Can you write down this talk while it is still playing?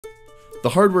The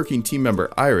hardworking team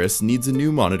member Iris needs a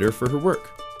new monitor for her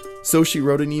work, so she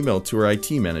wrote an email to her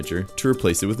IT manager to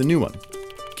replace it with a new one.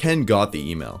 Ken got the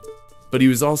email, but he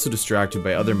was also distracted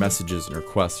by other messages and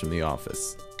requests from the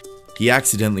office. He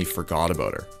accidentally forgot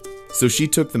about her, so she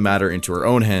took the matter into her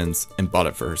own hands and bought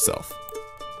it for herself.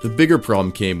 The bigger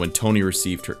problem came when Tony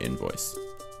received her invoice.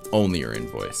 Only her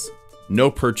invoice.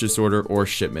 No purchase order or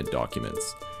shipment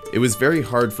documents. It was very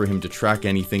hard for him to track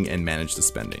anything and manage the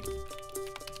spending.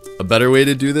 A better way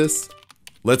to do this?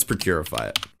 Let's Procurify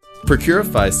it.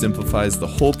 Procurify simplifies the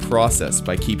whole process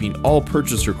by keeping all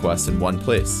purchase requests in one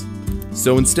place.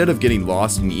 So instead of getting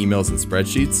lost in emails and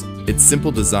spreadsheets, its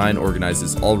simple design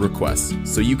organizes all requests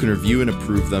so you can review and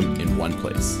approve them in one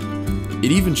place.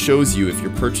 It even shows you if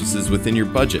your purchase is within your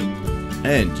budget,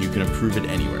 and you can approve it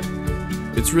anywhere.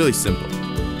 It's really simple.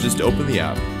 Just open the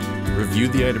app, review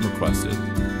the item requested,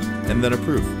 and then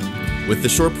approve. With the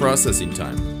short processing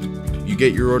time, you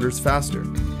get your orders faster.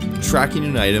 Tracking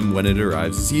an item when it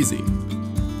arrives is easy.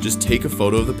 Just take a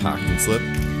photo of the packing slip,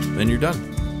 and you're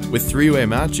done. With three-way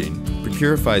matching,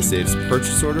 Procurify saves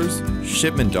purchase orders,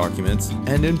 shipment documents,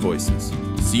 and invoices,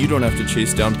 so you don't have to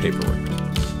chase down paperwork.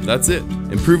 That's it.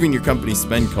 Improving your company's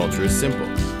spend culture is simple.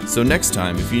 So next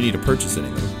time, if you need to purchase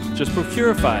anything, just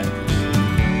Procurify.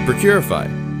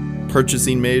 Procurify.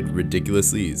 Purchasing made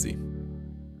ridiculously easy.